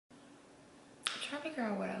trying to figure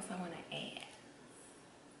out what else I want to ask.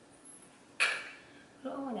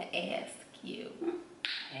 What do I want to ask you?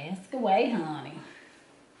 Ask away, honey.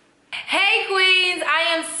 Hey Queens, I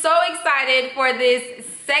am so excited for this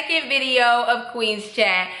second video of Queenz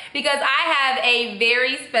Chat because I have a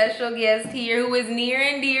very special guest here who is near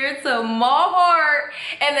and dear to my heart,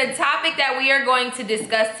 and the topic that we are going to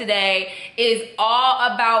discuss today is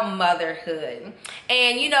all about motherhood.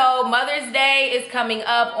 And you know, Mother's Day is coming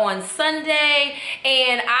up on Sunday,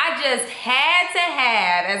 and I just had to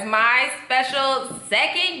have as my special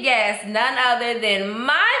second guest none other than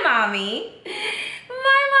my mommy.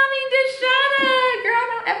 My mommy, Deshauna. Girl, I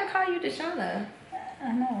don't ever call you Deshauna.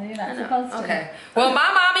 I know, you're not supposed to. Okay. Well, my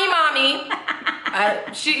mommy,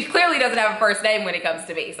 she clearly doesn't have a first name when it comes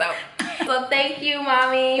to me. So thank you,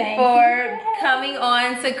 mommy, for coming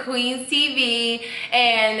on to Queenz TV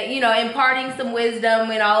and, you know, imparting some wisdom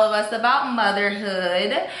with all of us about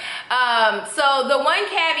motherhood. So the one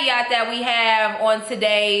caveat that we have on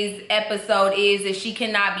today's episode is that she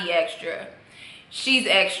cannot be extra. She's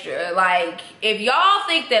extra. Like, if y'all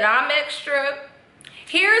think that I'm extra,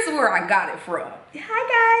 here's where I got it from. Hi,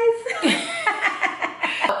 guys.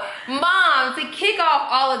 Mom, to kick off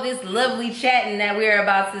all of this lovely chatting that we're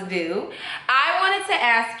about to do, I wanted to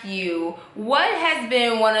ask you, what has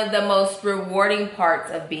been one of the most rewarding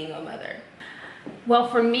parts of being a mother? Well,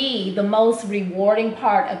 for me, the most rewarding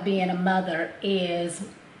part of being a mother is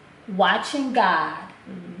watching God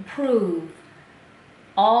prove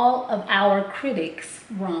all of our critics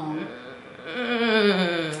wrong.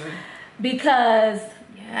 Because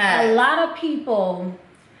a lot of people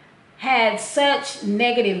had such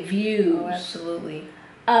negative views absolutely,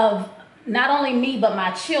 of not only me but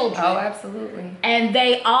my children. Oh, absolutely. And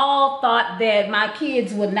they all thought that my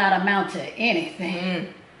kids would not amount to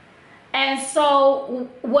anything. And so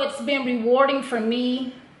what's been rewarding for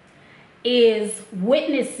me is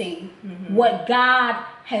witnessing what God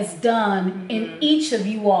has done in each of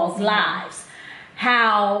you all's lives.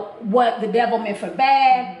 How what the devil meant for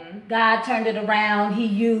bad, God turned it around. He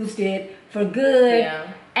used it for good.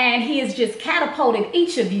 And he has just catapulted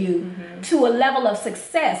each of you to a level of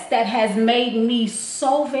success that has made me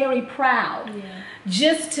so very proud.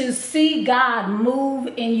 Just to see God move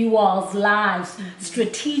in you all's lives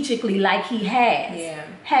strategically like he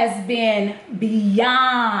has been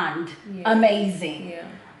beyond amazing.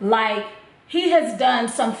 Like, he has done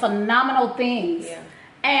some phenomenal things.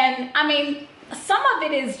 And I mean, some of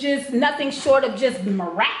it is just nothing short of just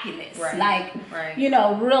miraculous. You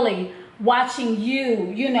know, really watching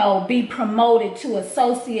you, you know, be promoted to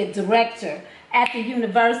associate director at the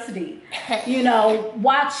university. You know,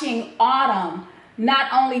 watching Autumn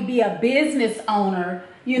not only be a business owner,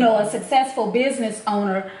 you know, a successful business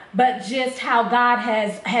owner, but just how God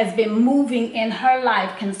has been moving in her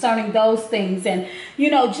life concerning those things. And,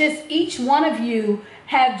 you know, just each one of you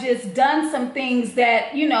have just done some things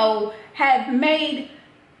that, you know, have made,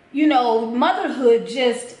 you know, motherhood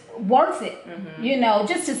just worth it. You know,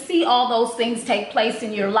 just to see all those things take place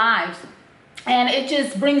in your lives. And it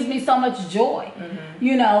just brings me so much joy,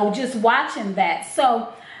 you know, just watching that.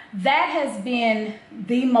 So that has been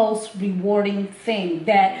the most rewarding thing,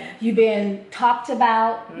 that you've been talked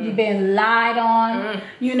about, you've been lied on,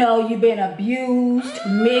 you know, you've been abused,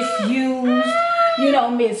 misused, you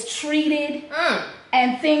know, mistreated,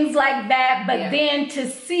 and things like that. But then to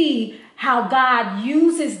see how God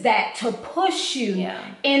uses that to push you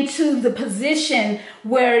into the position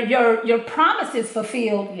where your promise is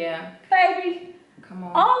fulfilled. Baby, come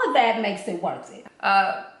on. All of that makes it worth it.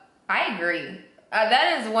 I agree.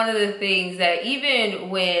 That is one of the things that even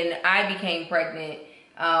when I became pregnant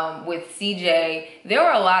with CJ, there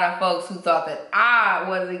were a lot of folks who thought that I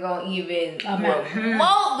wasn't going to even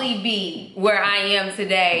remotely be where I am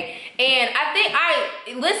today. And I think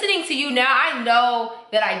listening to you now, I know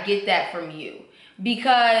that I get that from you.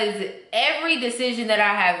 Because every decision that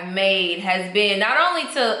I have made has been not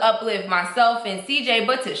only to uplift myself and CJ,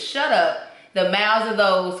 but to shut up the mouths of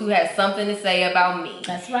those who have something to say about me.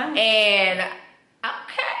 That's right. And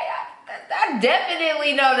I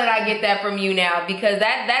definitely know that I get that from you now, because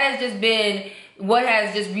that has just been what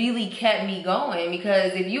has just really kept me going.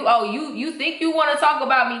 Because if you think you want to talk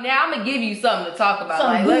about me now, I'm gonna give you something to talk about.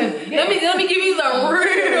 Like, let me give you something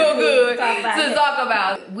real good to talk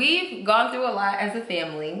about. We've gone through a lot as a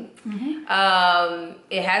family.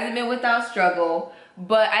 It hasn't been without struggle,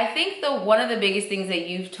 but I think one of the biggest things that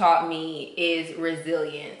you've taught me is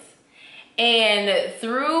resilience. And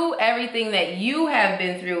through everything that you have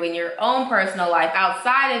been through in your own personal life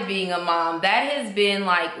outside of being a mom, that has been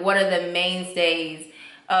like one of the mainstays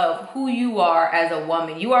of who you are as a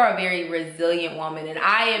woman. You are a very resilient woman, and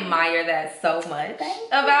I admire that so much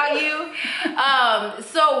about you.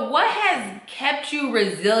 So what has kept you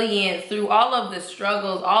resilient through all of the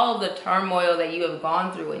struggles, all of the turmoil that you have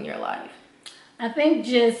gone through in your life? I think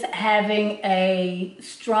just having a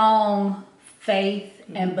strong faith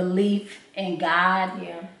and belief in God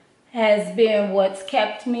has been what's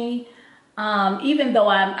kept me. Even though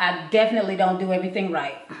I definitely don't do everything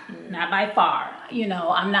right, not by far. You know,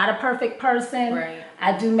 I'm not a perfect person. Right.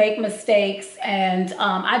 I do make mistakes, and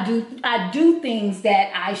I do things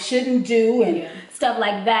that I shouldn't do and stuff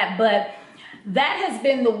like that. But that has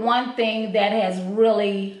been the one thing that has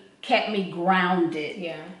really kept me grounded.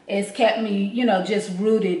 Yeah, it's kept me, you know, just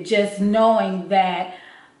rooted, just knowing that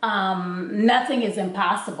nothing is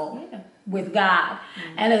impossible with God.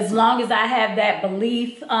 And as long as I have that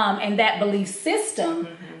belief and that belief system,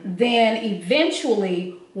 then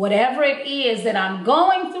eventually whatever it is that I'm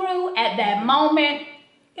going through at that moment,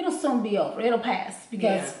 it'll soon be over. It'll pass,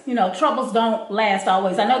 because you know, troubles don't last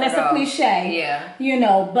always. I know that's a cliche, you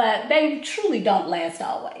know, but they truly don't last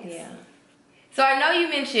always. So I know you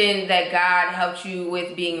mentioned that God helped you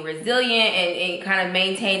with being resilient and kind of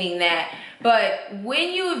maintaining that. But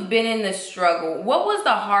when you've been in the struggle, what was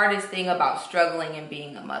the hardest thing about struggling and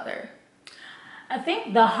being a mother? I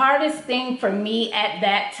think the hardest thing for me at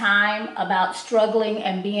that time about struggling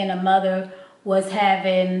and being a mother was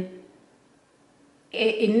having,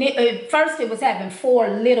 first it was having 4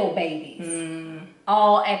 little babies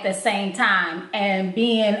all at the same time, and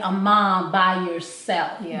being a mom by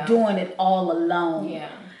yourself, doing it all alone.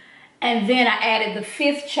 And then I added the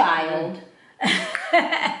 5th child.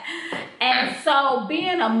 And so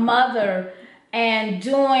being a mother and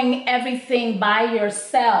doing everything by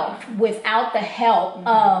yourself without the help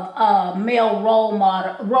of a male role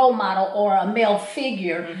model or a male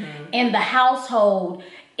figure in the household,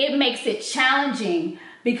 it makes it challenging,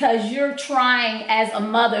 because you're trying as a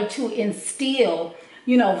mother to instill,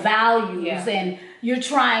 you know, values, and you're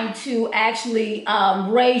trying to actually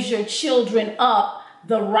raise your children up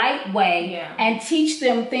the right way and teach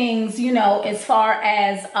them things, you know, as far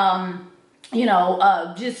as you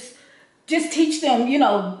know, just teach them, you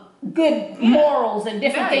know, good morals and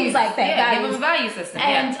different things like that. Give them a value system.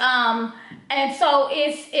 And so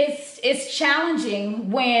it's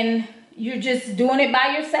challenging when you're just doing it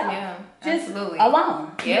by yourself. Just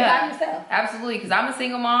alone. By yourself. Absolutely, because I'm a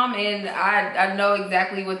single mom, and I know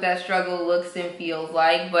exactly what that struggle looks and feels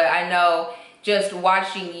like. But I know just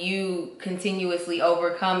watching you continuously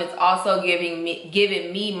overcome, it's also giving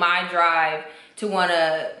me my drive to want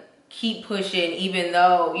to keep pushing, even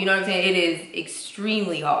though, you know what I'm saying, it is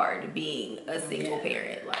extremely hard being a single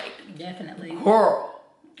parent. Like, definitely. Girl.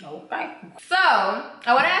 Okay. So,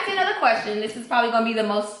 I want to ask you another question. This is probably going to be the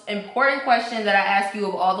most important question that I ask you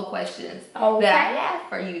of all the questions that I have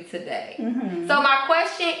for you today. So, my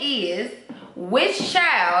question is, which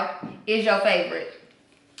child is your favorite?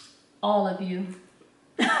 All of you.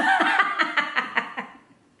 I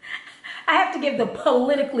have to give the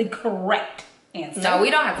politically correct answer. No, we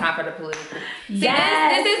don't have time for the political. See,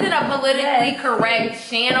 this isn't a politically correct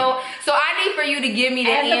channel. So I need for you to give me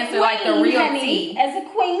the answer like the real tea. As a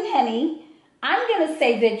queen, honey, I'm going to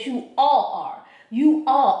say that you all are. You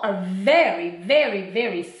all are very, very,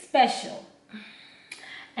 very special.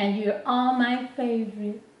 And you're all my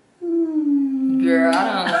favorite. Girl,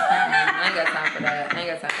 I ain't got time for that.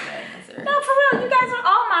 Answer. No, for real. You guys are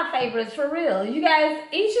all my favorites, for real. You guys,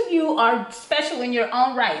 each of you are special in your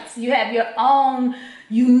own rights. You have your own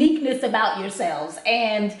uniqueness about yourselves.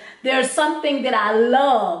 And there's something that I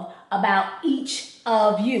love about each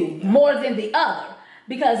of you more than the other,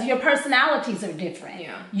 because your personalities are different.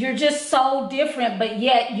 You're just so different, but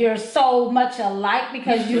yet you're so much alike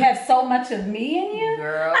because you have so much of me in you.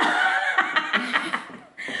 Girl.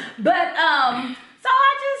 But so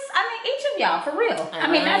each of y'all, for real.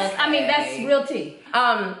 That's real tea.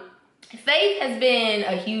 Faith has been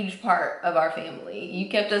a huge part of our family. You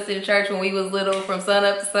kept us in church when we was little, from sun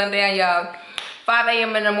up to sundown, y'all. 5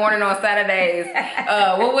 a.m. in the morning on Saturdays.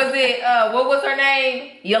 What was it? What was her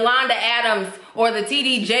name? Yolanda Adams or the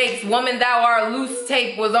TD Jakes, Woman Thou Art Loose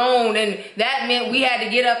tape was on, and that meant we had to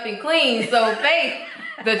get up and clean. So Faith,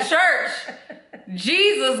 the church,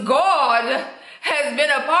 Jesus, God, has been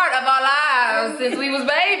a part of our lives since we was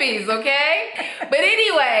babies, okay? But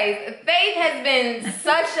anyways, faith has been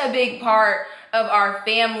such a big part of our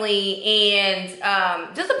family and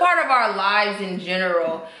just a part of our lives in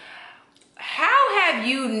general. How have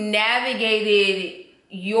you navigated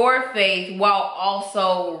your faith while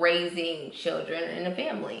also raising children in a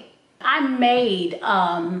family? I made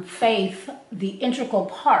faith the integral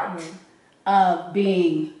part of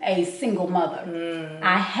being a single mother.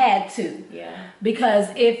 I had to. Yeah. Because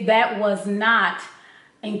if that was not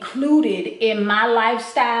included in my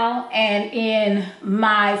lifestyle and in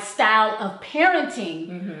my style of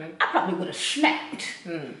parenting, I probably would have snapped.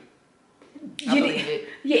 I believe it.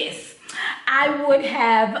 Yes, I would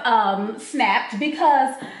have snapped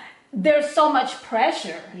because there's so much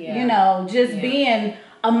pressure, you know, just being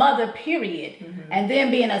a mother, period, and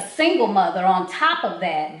then being a single mother on top of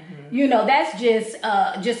that. You know, that's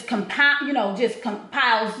just compounds,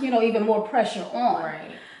 you know, even more pressure on.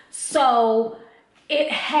 Right. So it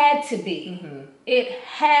had to be, it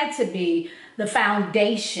had to be the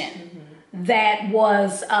foundation that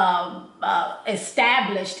was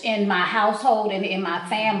established in my household and in my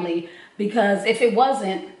family, because if it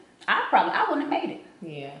wasn't, I wouldn't have made it.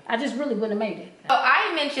 Yeah. I just really wouldn't have made it. So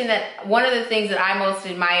I mentioned that one of the things that I most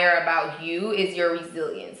admire about you is your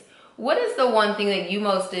resilience. What is the one thing that you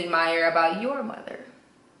most admire about your mother?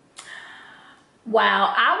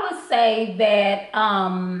 Wow, I would say that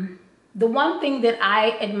the one thing that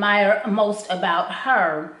I admire most about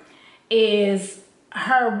her is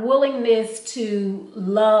her willingness to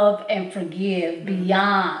love and forgive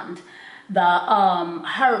beyond the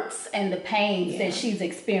hurts and the pains that she's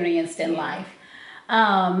experienced in life.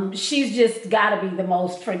 She's just got to be the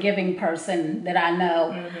most forgiving person that I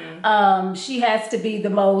know. She has to be the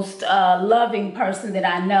most loving person that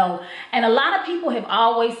I know. And a lot of people have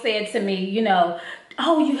always said to me, you know,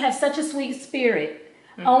 oh, you have such a sweet spirit.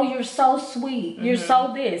 Oh, you're so sweet. You're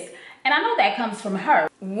so this. And I know that comes from her.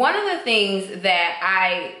 One of the things that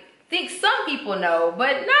I think some people know,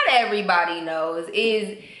 but not everybody knows,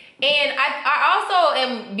 is, and I also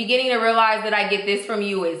am beginning to realize that I get this from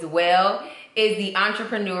you as well, is the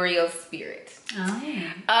entrepreneurial spirit.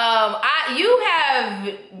 You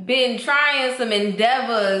have been trying some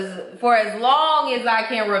endeavors for as long as I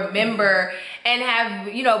can remember, and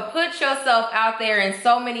have, you know, put yourself out there in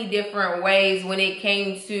so many different ways when it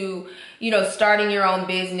came to, you know, starting your own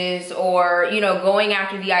business, or, you know, going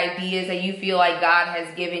after the ideas that you feel like God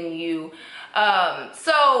has given you.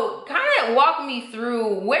 So kind of walk me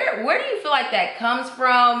through where do you feel like that comes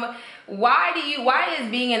from? Why is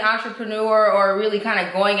being an entrepreneur, or really kind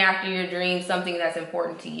of going after your dreams, something that's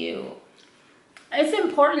important to you? It's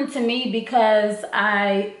important to me because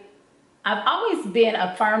I've always been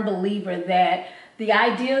a firm believer that the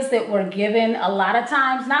ideas that we're given, a lot of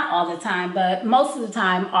times, not all the time, but most of the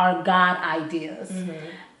time, are God ideas.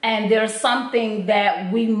 And there's something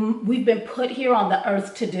that we've been put here on the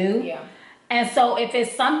earth to do. Yeah. And so if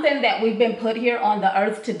it's something that we've been put here on the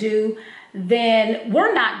earth to do, then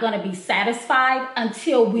we're not going to be satisfied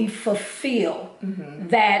until we fulfill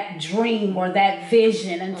that dream or that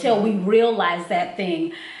vision, until we realize that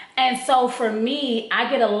thing. And so for me, I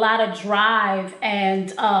get a lot of drive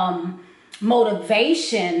and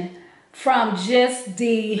motivation from just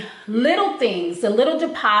the little things, the little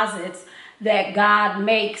deposits that God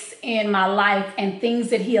makes in my life, and things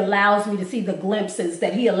that he allows me to see, the glimpses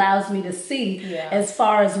that he allows me to see as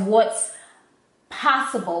far as what's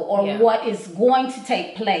possible or what is going to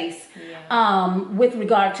take place with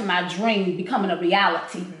regard to my dream becoming a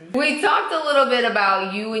reality. We talked a little bit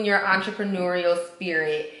about you and your entrepreneurial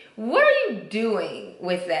spirit. What are you doing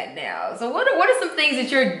with that now? So what are some things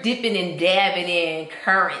that you're dipping and dabbing in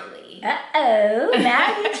currently?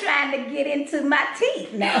 Now you're trying to get into my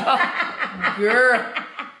teeth now. Girl.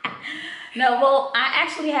 No, well, I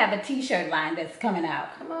actually have a t-shirt line that's coming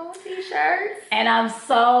out. Come on, t-shirts. And I'm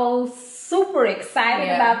so super excited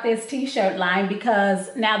about this t-shirt line,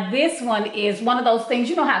 because now this one is one of those things,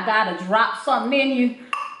 you know how God will drop something in you,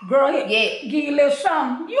 girl, give you a little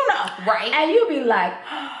something, you know, right? And you'll be like,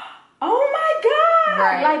 oh my God,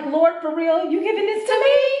 right. Like, Lord, for real, you giving this to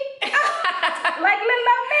me? Like,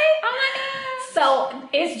 love me? Oh my God. So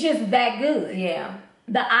it's just that good. Yeah.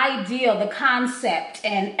 The idea, the concept,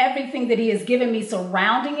 and everything that he has given me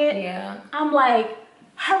surrounding it, I'm like,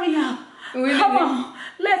 hurry up. Come on,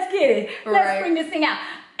 let's get it. Let's bring this thing out.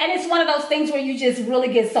 And it's one of those things where you just really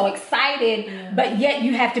get so excited, but yet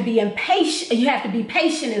you have to be impatient. You have to be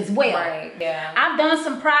patient as well. Right. Yeah. I've done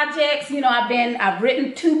some projects. You know, I've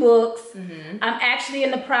written 2 books. I'm actually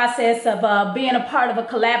in the process of being a part of a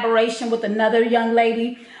collaboration with another young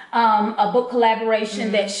lady, a book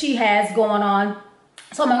collaboration that she has going on.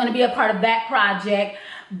 So I'm going to be a part of that project.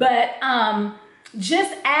 But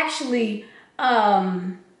just actually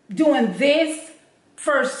doing this,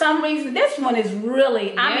 for some reason, this one is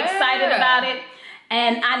really, I'm excited about it.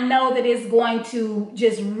 And I know that it's going to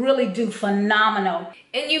just really do phenomenal.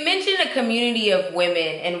 And you mentioned a community of women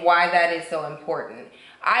and why that is so important.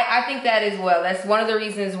 I think that as well. That's one of the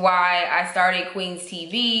reasons why I started Queenz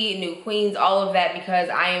TV, New Queens, all of that, because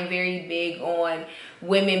I am very big on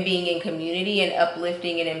women being in community and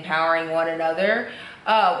uplifting and empowering one another.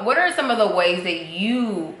 What are some of the ways that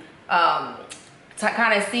you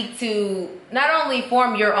kind of seek to not only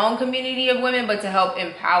form your own community of women, but to help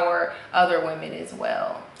empower other women as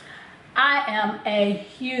well? I am a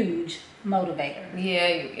huge motivator. Yeah,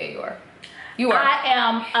 you are. You are. I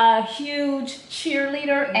am a huge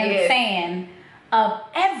cheerleader and fan of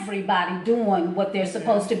everybody doing what they're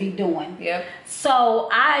supposed to be doing. Yep. So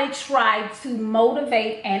I try to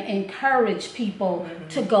motivate and encourage people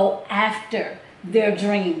to go after their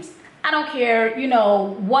dreams. I don't care, you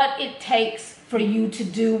know, what it takes for you to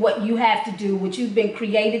do what you have to do, what you've been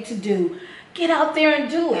created to do. Get out there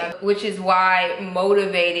and do it. Which is why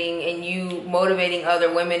motivating and you motivating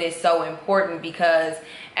other women is so important, because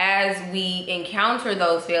as we encounter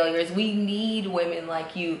those failures, we need women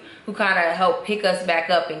like you who kind of help pick us back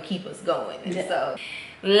up and keep us going. And so,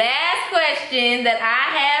 last question that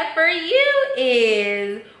I have for you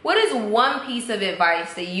is, what is one piece of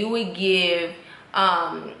advice that you would give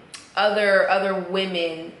other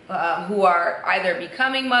women who are either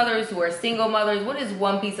becoming mothers, who are single mothers? What is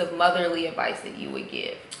one piece of motherly advice that you would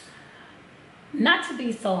give? Not to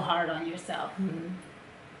be so hard on yourself.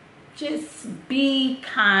 Just be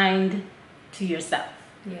kind to yourself.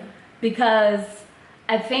 Yeah. Because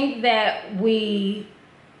I think that we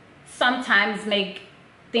sometimes make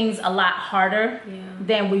things a lot harder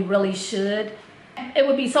than we really should. It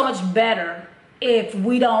would be so much better if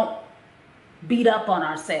we don't beat up on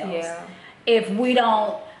ourselves. If we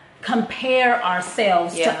don't compare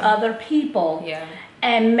ourselves to other people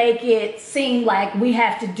and make it seem like we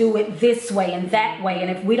have to do it this way and that way. And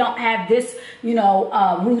if we don't have this, you know,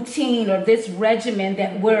 routine or this regimen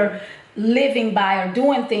that we're living by or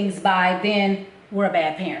doing things by, then we're a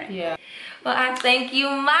bad parent. Yeah. Well, I thank you,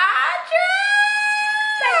 Madra,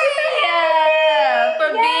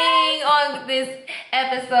 for being on this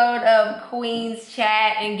episode of Queenz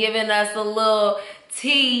Chat and giving us a little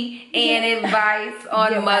tea and advice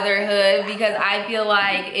on motherhood, because I feel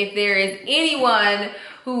like if there is anyone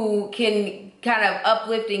who can kind of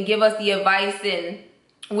uplift and give us the advice and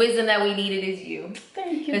wisdom that we need, it is you.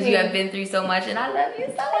 Thank you. Because you have been through so much, and I love you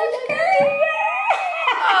so much, girl.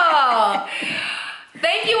 Oh.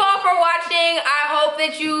 Thank you all for watching. I hope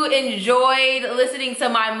that you enjoyed listening to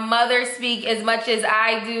my mother speak as much as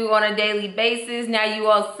I do on a daily basis. Now you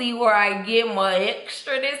all see where I get my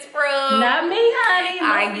extraness from. Not me, honey.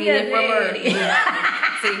 I get it from her.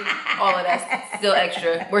 See, all of that's still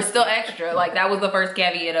extra. We're still extra. Like, that was the first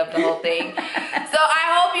caveat of the whole thing. So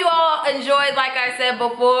I hope you all enjoyed, like I said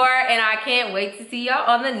before, and I can't wait to see y'all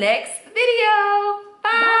on the next video.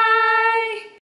 Bye.